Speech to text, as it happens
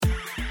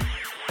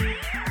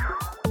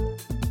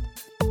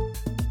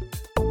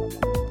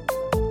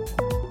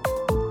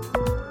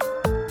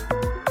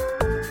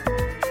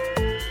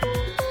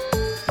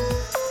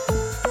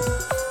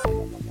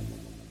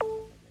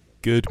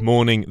Good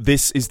morning,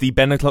 this is the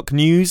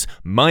thebenoclocknews.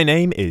 My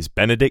name is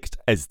Benedict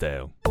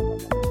Esdale.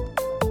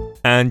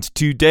 And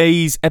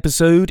today's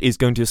episode is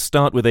going to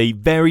start with a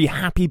very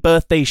happy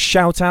birthday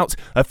shout-out,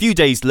 a few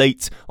days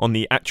late on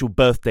the actual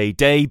birthday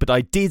day, but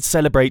I did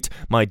celebrate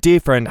my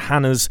dear friend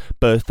Hannah's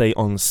birthday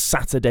on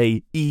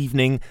Saturday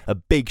evening. A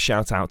big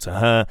shout-out to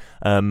her,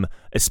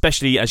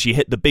 especially as she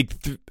hit the big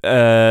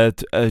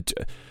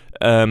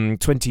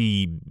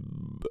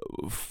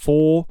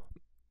 24,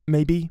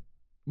 maybe?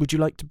 Would you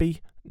like to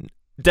be?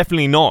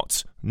 Definitely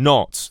not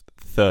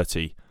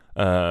 30.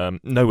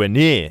 Nowhere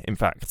near, in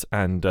fact,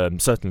 and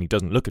certainly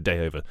doesn't look a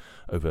day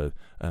over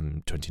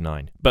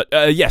 29. But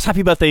yes,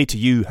 happy birthday to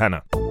you,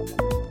 Hannah.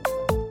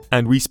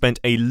 And we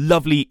spent a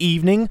lovely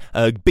evening,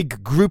 a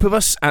big group of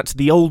us at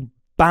the old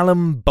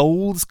Balham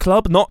Bowls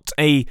Club, not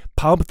a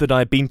pub that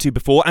I've been to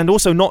before, and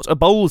also not a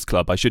bowls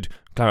club, I should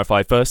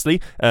clarify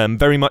firstly.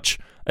 Very much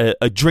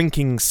a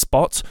drinking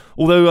spot,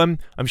 although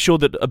I'm sure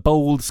that a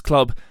bowls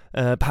club,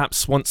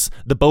 perhaps once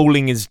the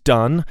bowling is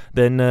done,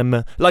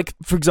 then, like,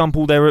 for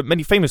example, there are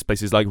many famous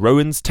places like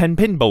Rowan's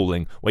 10-pin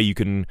bowling, where you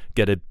can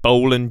get a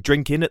bowl and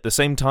drink in at the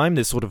same time.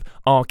 There's sort of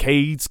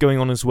arcades going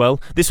on as well.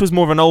 This was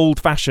more of an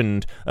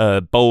old-fashioned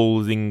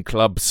bowling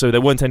club, so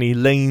there weren't any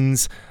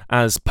lanes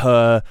as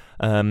per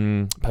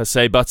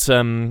se, but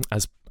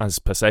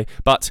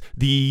but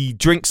the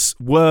drinks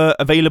were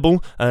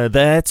available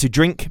there to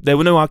drink. There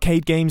were no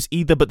arcade games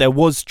either, but there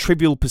was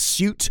Trivial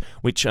Pursuit,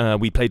 which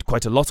we played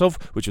quite a lot of,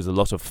 which was a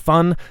lot of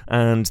fun,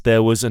 and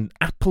there was an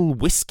apple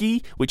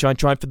whiskey, which I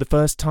tried for the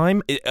first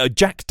time.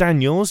 Jack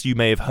Daniels, you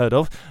may have heard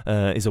of,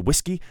 is a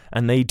whiskey,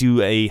 and they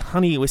do a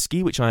honey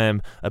whiskey, which I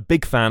am a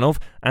big fan of,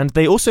 and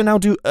they also now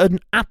do an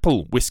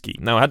apple whiskey.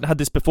 Now, I hadn't had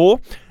this before,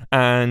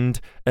 and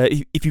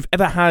if you've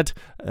ever had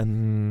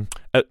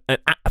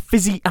a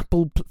fizzy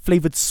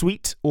apple-flavoured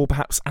sweet, or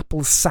perhaps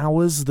apple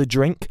sours, the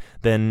drink,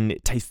 then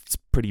it tastes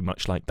pretty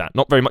much like that.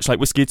 Not very much like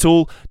whiskey at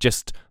all,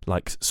 just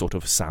like sort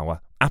of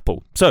sour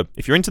apple. So,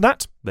 if you're into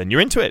that, then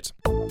you're into it.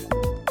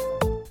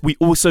 We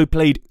also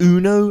played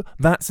Uno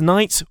that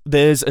night.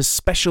 There's a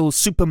special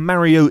Super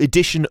Mario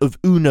edition of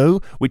Uno,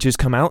 which has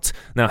come out.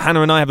 Now,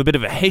 Hannah and I have a bit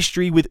of a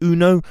history with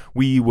Uno.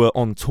 We were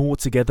on tour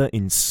together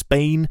in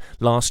Spain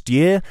last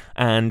year,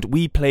 and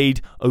we played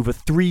over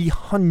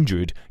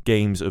 300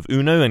 games of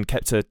Uno and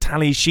kept a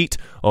tally sheet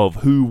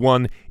of who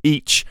won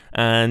each.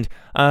 And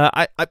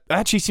I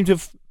actually seem to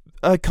have...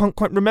 I can't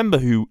quite remember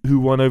who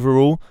won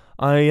overall.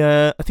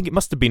 I think it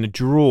must have been a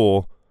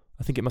draw.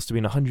 I think it must have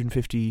been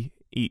 150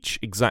 each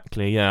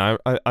exactly. Yeah,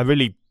 I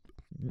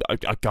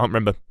can't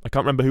remember. I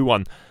can't remember who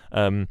won.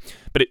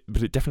 But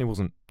it definitely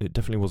wasn't. It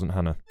definitely wasn't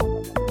Hannah.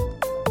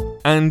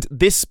 And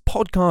this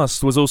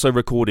podcast was also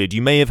recorded.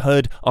 You may have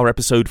heard our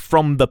episode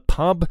from the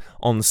pub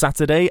on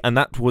Saturday, and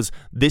that was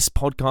this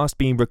podcast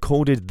being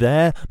recorded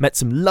there. Met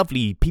some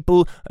lovely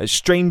people,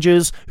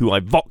 strangers, who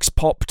I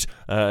vox-popped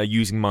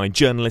using my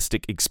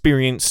journalistic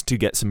experience to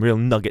get some real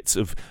nuggets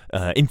of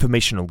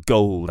informational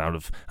gold out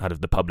of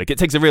the public. It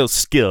takes a real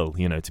skill,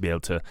 to be able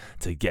to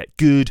get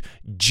good,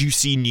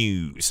 juicy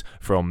news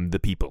from the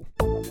people.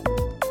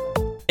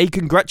 A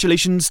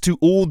congratulations to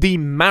all the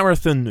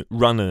marathon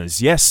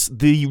runners. Yes,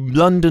 the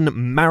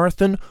London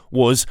Marathon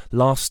was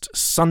last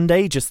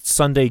Sunday, just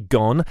Sunday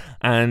gone,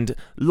 and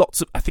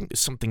I think there's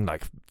something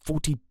like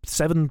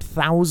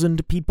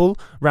 47,000 people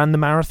ran the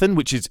marathon,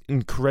 which is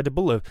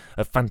incredible,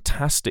 a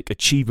fantastic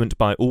achievement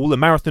by all. A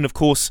marathon, of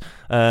course,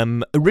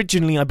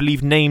 originally, I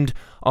believe, named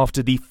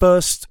after the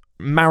first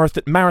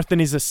marathon.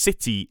 Marathon is a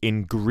city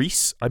in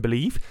Greece, I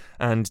believe,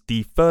 and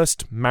the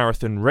first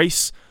marathon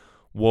race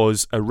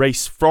was a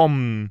race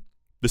from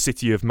the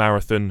city of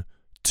Marathon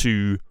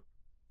to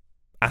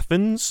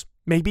Athens,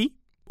 maybe?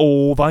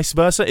 Or vice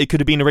versa. It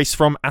could have been a race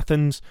from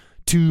Athens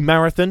to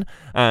Marathon,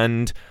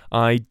 and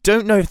I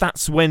don't know if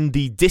that's when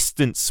the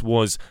distance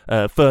was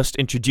first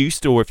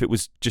introduced, or if it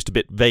was just a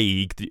bit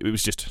vague. It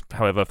was just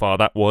however far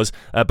that was.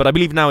 But I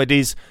believe now it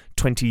is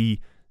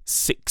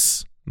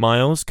 26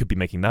 miles, could be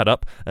making that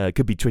up,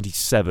 could be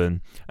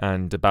 27,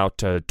 and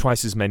about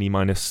twice as many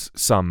minus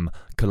some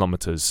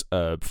kilometres,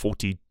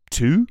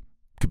 42,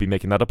 could be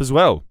making that up as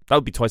well. That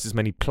would be twice as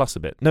many plus a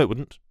bit. No, it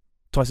wouldn't.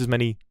 Twice as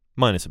many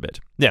minus a bit.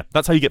 Yeah,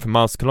 that's how you get from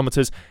miles to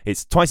kilometres.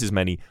 It's twice as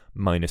many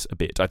minus a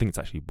bit. I think it's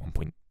actually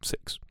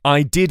 1.6.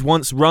 I did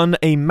once run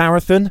a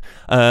marathon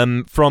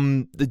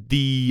from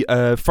the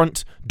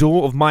front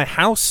door of my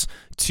house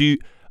to...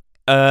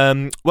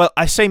 well,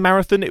 I say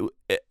marathon...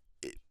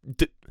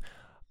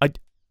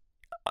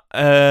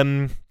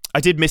 I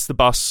did miss the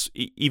bus,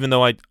 even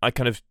though I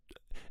kind of...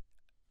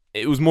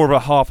 It was more of a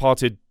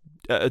half-hearted...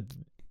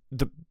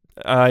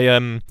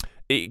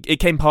 It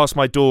came past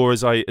my door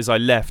as I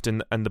left,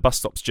 and the bus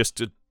stop's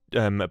just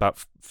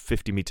about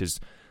 50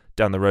 metres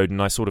down the road,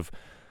 and I sort of...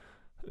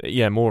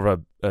 Yeah, more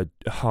of a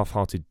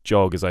half-hearted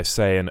jog, as I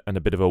say, and a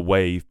bit of a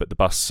wave, but the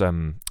bus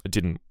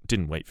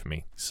didn't wait for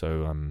me,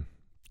 so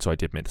I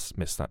did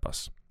miss that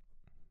bus.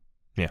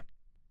 Yeah.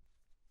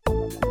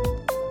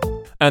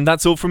 And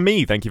that's all from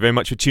me. Thank you very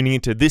much for tuning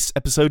into this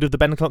episode of the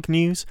Ben O'Clock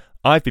News.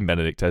 I've been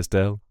Benedict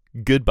Esdale.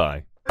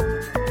 Goodbye.